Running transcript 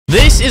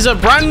This is a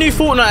brand new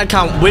Fortnite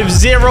account with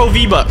 0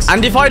 V-Bucks.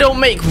 And if I don't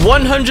make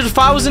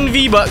 100,000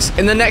 V-Bucks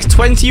in the next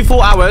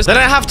 24 hours, then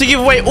I have to give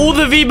away all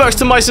the V-Bucks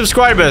to my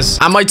subscribers.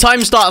 And my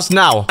time starts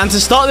now. And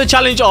to start the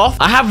challenge off,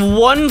 I have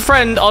one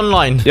friend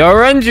online. Yo,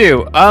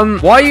 Renju,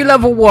 why are you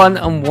level 1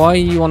 and why are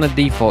you on a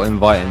default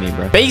inviting me,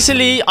 bro?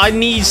 Basically, I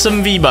need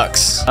some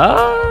V-Bucks.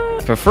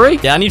 For free?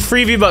 Yeah, I need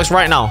 3 V-Bucks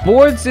right now.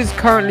 Boards is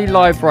currently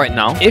live right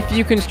now. If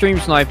you can stream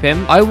snipe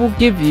him, I will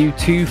give you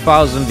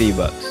 2,000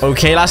 V-Bucks.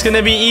 Okay, that's going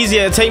to be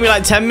easier. It'll take me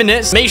like 10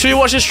 minutes. Make sure you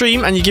watch the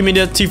stream and you give me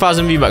the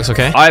 2,000 V-Bucks,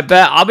 okay? I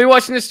bet. I'll be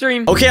watching the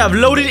stream. Okay, I've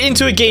loaded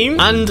into a game.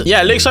 And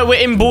yeah, it looks like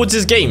we're in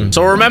Boards' game.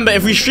 So remember,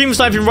 if we stream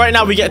sniping right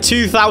now, we get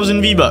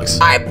 2,000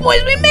 V-Bucks. All right,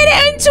 boys, we made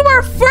it into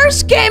our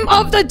first game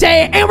of the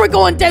day. And we're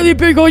going Daily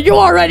Bingo. You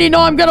already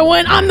know I'm going to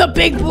win. I'm the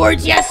big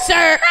Boards. Yes,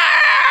 sir.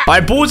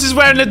 Alright, Boards is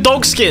wearing the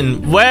dog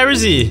skin. Where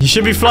is he? He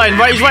should be flying.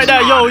 Right, he's right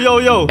there. Yo, yo,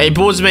 yo. Hey,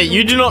 Boards, mate,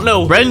 you do not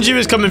know. Renju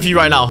is coming for you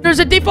right now. There's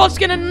a default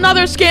skin and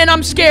another skin.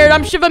 I'm scared.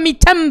 I'm shivering me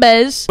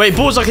timbers. Wait,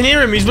 Boards, I can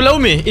hear him. He's below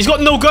me. He's got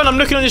no gun. I'm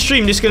looking on the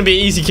stream. This is going to be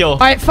an easy kill. All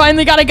right,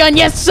 finally got a gun.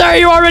 Yes, sir.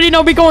 You already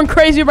know me going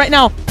crazy right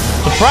now.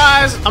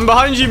 Surprise. I'm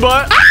behind you,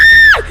 boy.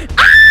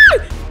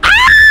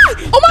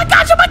 Oh, my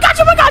gosh. Oh, my gosh.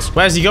 Oh, my gosh.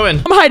 Where's he going?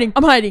 I'm hiding.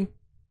 I'm hiding.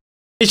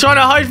 He's trying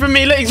to hide from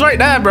me. Look, he's right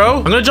there, bro.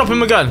 I'm going to drop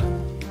him a gun.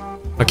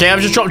 Okay,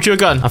 I've just dropped you a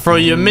gun. I'll throw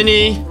you a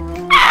mini.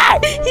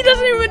 He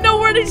doesn't even know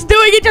what he's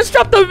doing. He just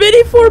dropped a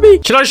mini for me.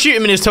 Should I shoot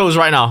him in his toes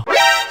right now?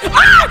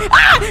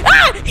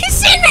 He's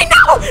seen me.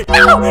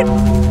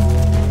 No.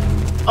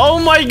 Oh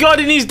my god,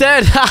 and he's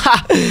dead. No,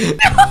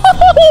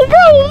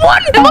 bro,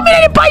 what?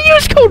 Eliminated by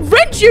use code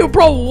Renju,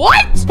 bro.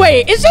 What?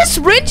 Wait, is this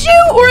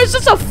Renju or is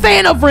this a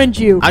fan of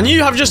Renju? And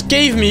you have just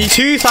gave me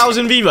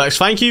 2,000 V-Bucks.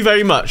 Thank you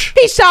very much.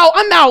 Peace out.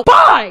 I'm out.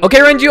 Bye. Okay,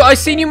 Renju, I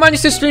seen you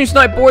managed to stream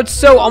snipe Boards,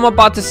 so I'm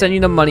about to send you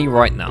the money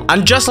right now.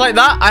 And just like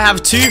that, I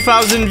have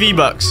 2,000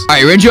 V-Bucks. All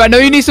right, Renju, I know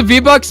you need some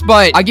V-Bucks,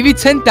 but I'll give you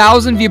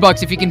 10,000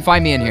 V-Bucks if you can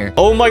find me in here.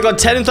 Oh my god,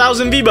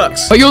 10,000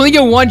 V-Bucks. But you only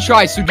get one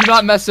try, so do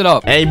not mess it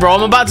up. Hey, bro,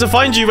 I'm about to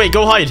find you. Wait,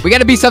 go hide. We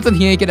gotta be something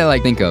he ain't gonna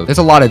like think of. There's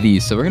a lot of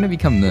these, so we're gonna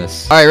become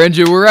this. All right,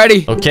 Renju, we're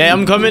ready. Okay,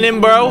 I'm coming in,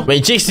 bro.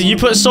 Wait, Jixie, you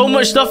put so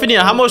much stuff in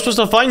here. How am I supposed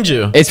to find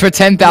you? It's for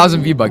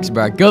 10,000 V-Bucks,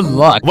 bro. Good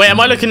luck. Wait, am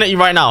I looking at you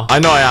right now? I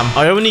know I am.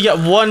 I only get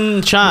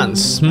one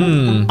chance.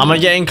 Am I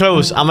getting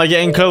close? Am I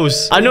getting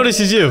close? I know this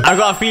is you. I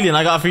got a feeling.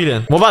 I got a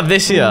feeling. What about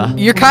this here?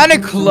 You're kind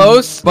of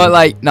close, but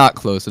like not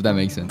close, if that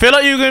makes sense. I feel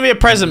like you're going to be a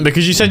present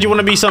because you said you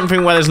want to be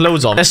something where there's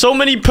loads of. There's so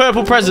many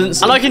purple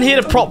presents, and I can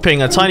hear the prop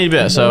ping a tiny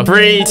bit. So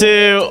 3,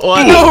 2,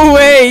 1. No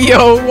way,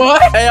 yo,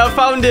 what? Hey, I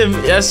found him.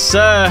 Yes,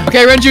 sir.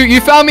 Okay, Renju,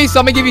 you found me, so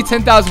I'm gonna give you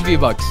 10,000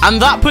 V-Bucks.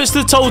 And that puts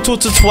the total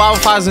to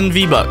 12,000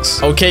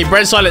 V-Bucks. Okay,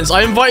 Bread Silence,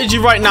 I invited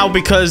you right now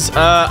because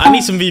I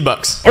need some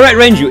V-Bucks. Alright,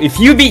 Renju, if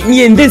you beat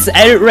me in this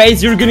edit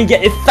race, you're gonna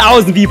get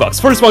 1,000 V-Bucks.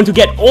 First one to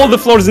get all the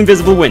floors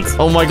invisible wins.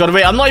 Oh my god,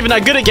 wait, I'm not even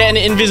that good at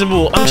getting it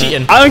invisible. I'm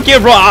cheating. I don't care,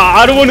 bro.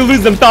 I don't want to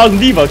lose them 1,000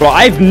 V-Bucks, bro.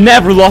 I've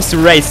never lost a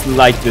race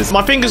like this.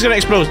 My finger's gonna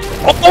explode.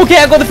 Oh, okay,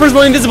 I got the first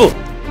one invisible.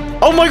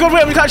 Oh my god,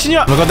 wait, I'm catching you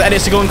up. Oh my god, the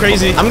edits are going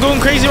crazy. I'm going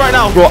crazy right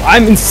now. Bro,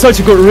 I'm in such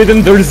a good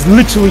rhythm. There is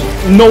literally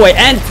no way.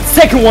 And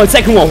second one.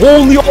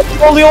 Holy.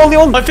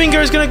 My finger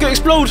is gonna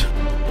explode.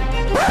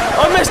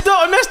 I messed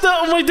up.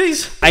 Oh my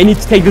days. I need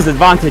to take this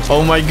advantage.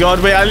 Oh my god,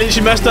 wait, I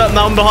literally messed up.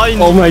 Now I'm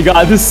behind. Oh my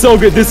god, this is so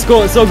good. This is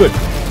going so good.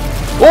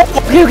 Oh,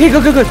 okay,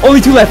 good. Only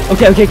 2 left.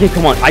 Okay,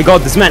 come on. I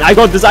got this, man. I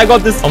got this.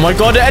 Oh my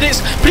god, the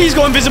edits. Please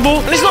go invisible.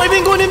 And it's not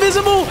even going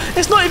invisible.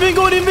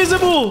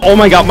 Oh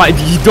my god,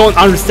 you don't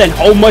understand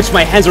how much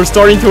my hands are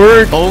starting to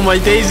hurt. Oh my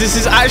days, this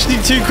is actually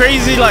too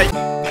crazy. Like,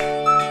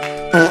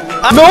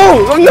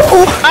 no.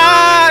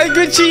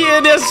 Good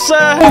cheating, yes,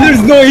 sir. Oh,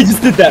 there's no way you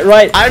just did that,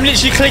 right? I'm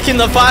literally clicking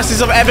the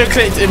fastest I've ever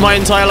clicked in my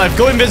entire life.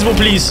 Go invisible,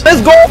 please.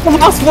 Let's go for the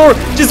last floor.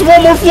 Just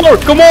one more floor.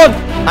 Come on.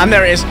 And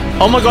there it is.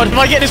 Oh my god, if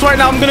I get this right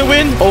now, I'm gonna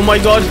win. Oh my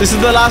god, this is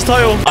the last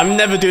tile. I'm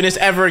never doing this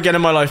ever again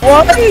in my life.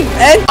 What?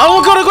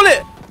 Oh god, I got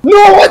it. No,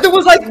 what? There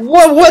was like,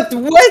 what?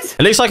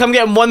 It looks like I'm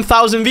getting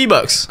 1,000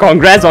 V-Bucks.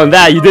 Congrats on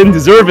that. You didn't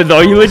deserve it, though.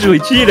 You literally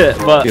cheated.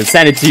 But you'll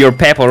send it to your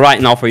PayPal right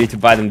now for you to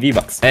buy them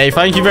V-Bucks. Hey,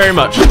 thank you very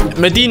much.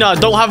 Medina, I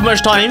don't have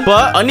much time,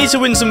 but I need to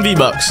win some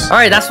V-Bucks. All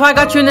right, that's why I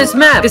got you in this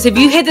map. Because if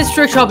you hit this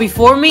trick shot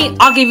before me,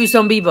 I'll give you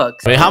some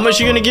V-Bucks. Wait, how much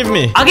are you going to give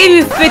me? I'll give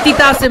you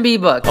 50,000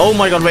 V-Bucks. Oh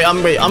my god, wait,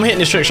 I'm hitting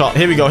this trick shot.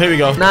 Here we go.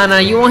 Nah,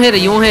 you won't hit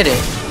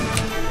it.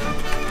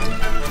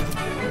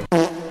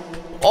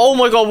 Oh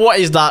my god, what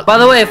is that? By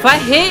the way, if I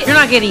hit, you're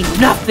not getting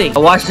nothing.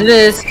 Watch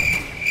this.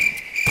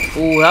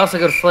 Ooh, that was a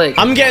good flick.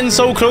 I'm getting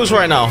so close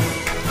right now.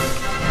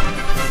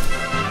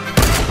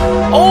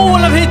 Oh,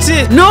 and I've hit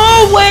it.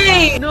 No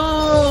way.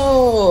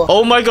 No.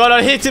 Oh my god,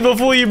 I hit it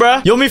before you,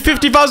 bruh. You owe me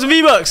 50,000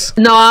 V-Bucks.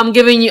 No, I'm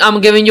giving you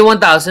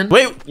 1,000.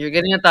 Wait. You're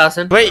getting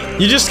 1,000. Wait,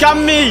 you just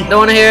scammed me. Don't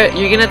want to hear it.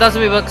 You're getting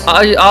 1,000 V-Bucks.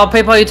 I'll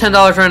PayPal you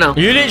 $10 right now.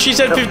 You literally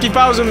said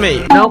 50,000,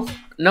 mate.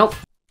 Nope.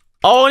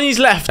 Oh, and he's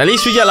left. At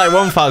least we get like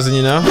 1,000,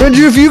 you know?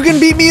 Renju, if you can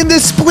beat me in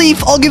this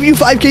spleef, I'll give you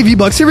 5k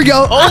V-Bucks. Here we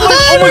go.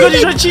 Oh my god, you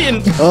tried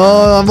cheating.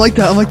 Oh, I'm like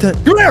that.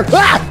 Come here.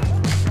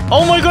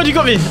 Oh my god, you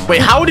got me.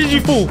 Wait, how did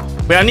you fall?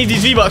 Wait, I need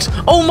these V-Bucks.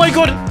 Oh my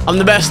god, I'm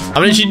the best.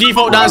 I'm literally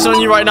default dancing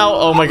on you right now.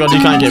 Oh my god, you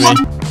can't get me.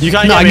 You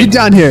can't get me. Get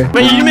down here.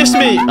 Wait, you missed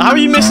me. How are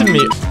you missing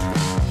me?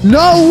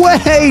 No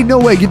way. No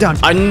way. Get down.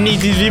 I need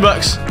these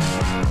V-Bucks.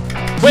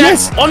 Wait,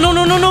 Yes. Oh, no.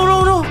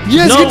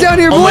 Yes, No. get down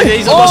here, boy. Oh my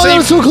days, I got that saved.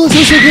 was so close. That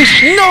was so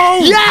close. No.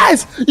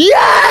 Yes.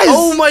 Yes.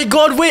 Oh my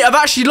god, wait, I've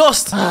actually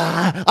lost.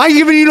 I'm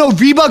giving you no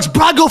V-Bucks.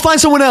 Bro, go find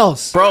someone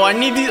else. Bro, I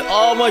need these.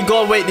 Oh my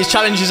god, wait, this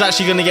challenge is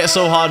actually going to get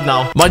so hard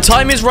now. My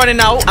time is running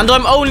out, and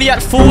I'm only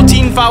at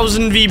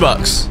 14,000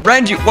 V-Bucks.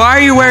 Renju, why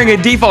are you wearing a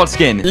default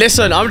skin?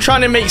 Listen, I'm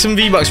trying to make some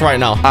V-Bucks right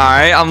now. All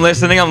right, I'm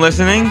listening.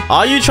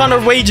 Are you trying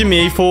to wager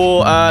me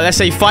for, let's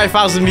say,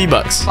 5,000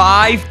 V-Bucks?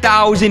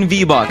 5,000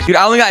 V-Bucks. Dude,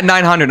 I only got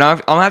 900. I'm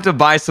gonna have to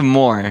buy some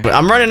more. Wait,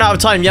 I'm running out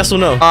of time, yes or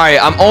no? All right,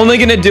 I'm only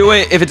gonna do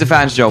it if it's a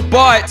fans joke,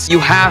 but you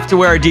have to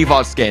wear a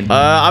default skin.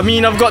 I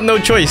mean, I've got no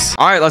choice.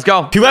 All right, let's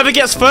go. Whoever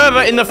gets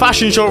further in the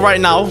fashion show right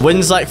now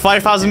wins like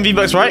 5,000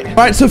 V-Bucks, right? All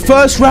right, so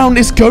first round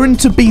is going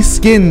to be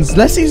skins.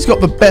 Let's see who's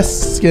got the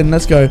best skin.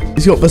 Let's go.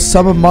 He's got the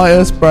Summer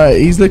Midas, bro.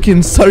 He's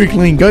looking so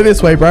clean. Go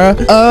this way, bro.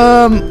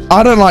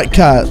 I don't like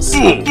cats.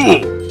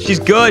 She's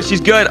good.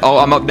 She's good. Oh,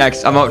 I'm up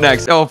next.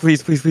 Oh,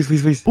 please.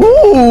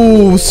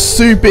 Ooh,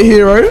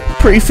 superhero.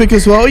 Pretty thick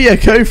as well. Yeah,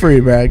 go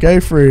through, bro. Go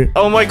through.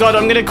 Oh my god,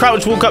 I'm gonna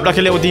crouch walk up like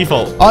a little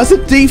default. Oh, it's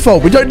a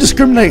default. We don't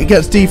discriminate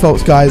against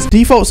defaults, guys.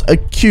 Defaults are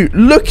cute.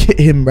 Look at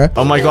him, bro.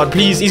 Oh my god,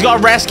 please. He's got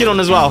a rare skin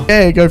on as well.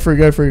 Yeah, go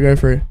through.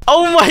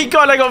 Oh my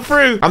god, I got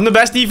through. I'm the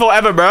best default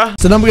ever, bro.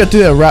 So now we're gonna do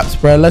their raps,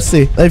 bro. Let's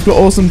see. They've got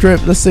awesome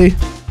drip. Let's see.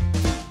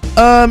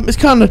 It's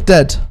kind of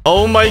dead.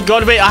 Oh my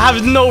god, wait, I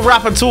have no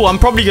rap at all. I'm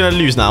probably gonna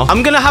lose now.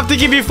 I'm gonna have to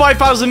give you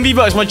 5,000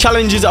 V-Bucks. My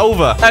challenge is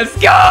over. Let's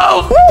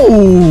go.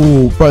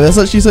 Ooh, bro, that's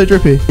actually so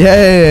drippy.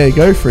 Yeah.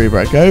 Go through,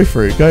 bro. Go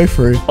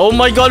through. Oh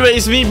my god, wait,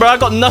 it's me, bro. I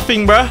got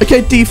nothing, bro.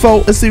 Okay,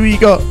 default. Let's see what you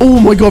got. Oh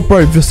my god,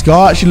 bro. The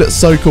scar actually looks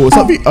so cool. It's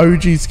like the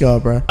OG scar,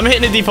 bro. I'm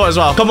hitting the default as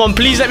well. Come on,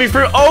 please let me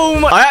through. Oh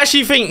my... I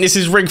actually think this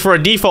is rigged for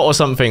a default or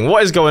something.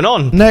 What is going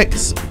on?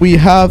 Next, we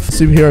have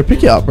superhero.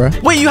 Pick it up, bro.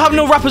 Wait, you have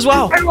no rap as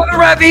well. I don't want to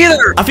rap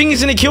either. I think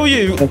he's gonna kill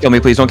you. Don't kill me,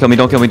 please. Don't kill me.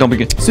 Don't be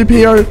good.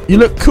 Superhero, you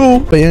look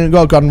cool, but you ain't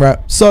got a gun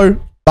wrap. So,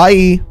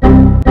 bye.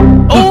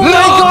 Oh my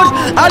god!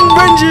 And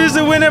Renju is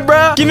the winner,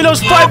 bro. Give me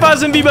those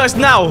 5,000 V-Bucks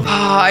now.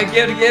 I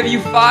get to give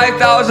you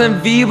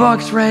 5,000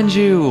 V-Bucks,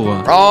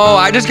 Renju. Oh,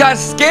 I just got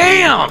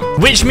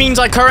scammed. Which means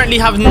I currently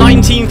have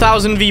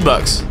 19,000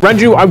 V-Bucks.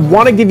 Renju, I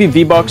want to give you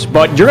V-Bucks,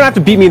 but you're gonna have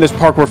to beat me in this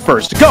parkour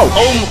first. Go!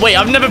 Oh, wait,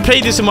 I've never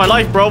played this in my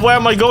life, bro. Where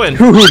am I going?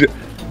 Dude.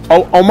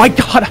 Oh my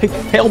god, I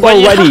failed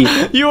already.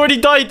 You already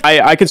died.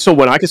 I can still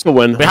win.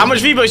 Wait, how much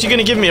V-Bucks are you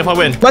gonna give me if I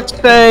win? Let's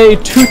say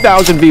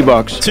 2,000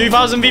 V-Bucks.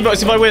 2,000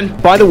 V-Bucks if I win.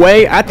 By the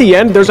way, at the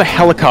end, there's a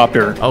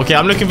helicopter. Okay,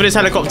 I'm looking for this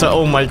helicopter.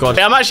 Oh my god.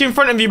 Hey, I'm actually in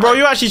front of you, bro.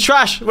 You're actually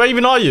trash. Where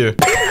even are you?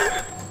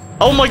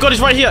 Oh my god,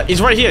 he's right here.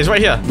 He's right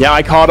here. Yeah,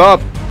 I caught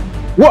up.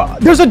 What?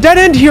 There's a dead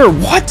end here.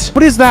 What?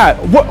 What is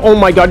that? What? Oh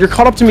my god, you're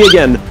caught up to me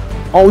again.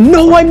 Oh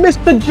no, I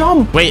missed the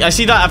jump. Wait, I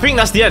see that. I think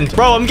that's the end.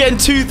 Bro, I'm getting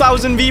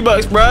 2,000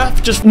 V-Bucks, bro.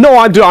 Just... No,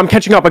 I'm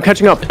catching up.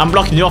 I'm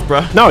blocking you off,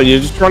 bro. No, you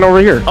just run over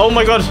here. Oh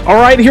my god. All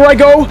right, here I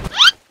go.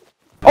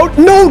 Oh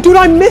no, dude,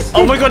 I missed it.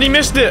 Oh my god, he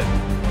missed it.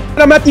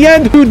 I'm at the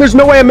end. Dude, there's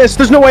no way I miss.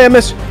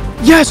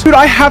 Yes, dude,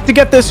 I have to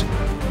get this.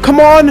 Come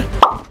on.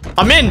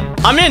 I'm in.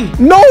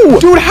 No,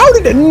 dude, how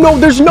did it? No,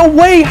 there's no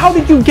way. How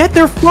did you get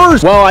there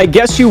first? Well, I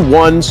guess you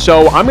won,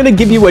 so I'm going to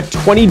give you a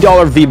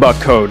 $20 V-Buck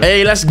code.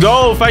 Hey, let's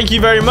go. Thank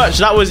you very much.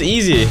 That was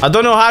easy. I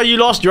don't know how you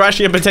lost. You're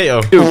actually a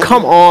potato. Dude,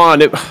 come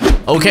on.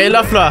 Okay,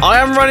 Luffler, I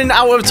am running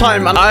out of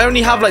time, and I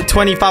only have like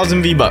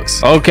 20,000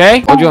 V-Bucks.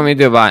 Okay. What do you want me to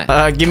do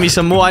about it? Give me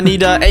some more. I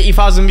need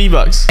 80,000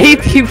 V-Bucks.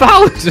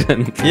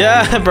 80,000?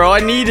 Yeah, bro, I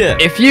need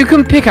it. If you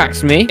can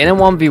pickaxe me in a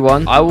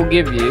 1v1, I will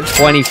give you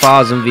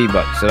 20,000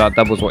 V-Bucks. So that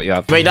doubles what you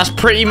have. Wait, that's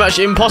pretty much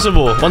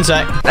impossible. One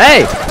sec.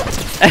 Hey!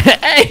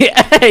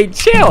 hey,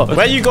 chill. Where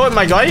are you going,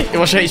 my guy?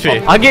 What's your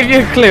HP? I'll give you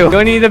a clue. You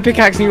only need the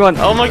pickaxe you want.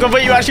 Oh my god,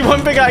 wait, you actually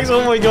want pickaxe?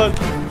 Oh my god.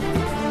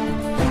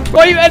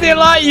 Why you ending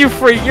like you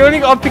freak? You only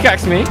got to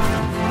pickaxe me.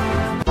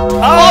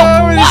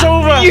 Oh, it's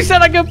over. You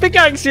said I could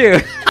pickaxe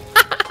you.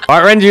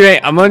 Alright, Renju,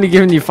 mate, I'm only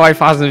giving you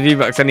 5,000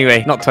 V-Bucks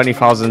anyway, not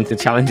 20,000. The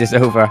challenge is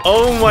over.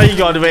 Oh my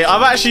god, wait,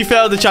 I've actually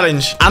failed the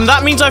challenge. And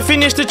that means I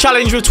finished the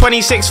challenge with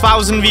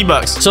 26,000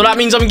 V-Bucks. So that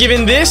means I'm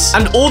giving this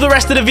and all the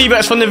rest of the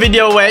V-Bucks from the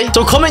video away.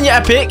 So comment your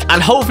epic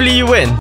and hopefully you win.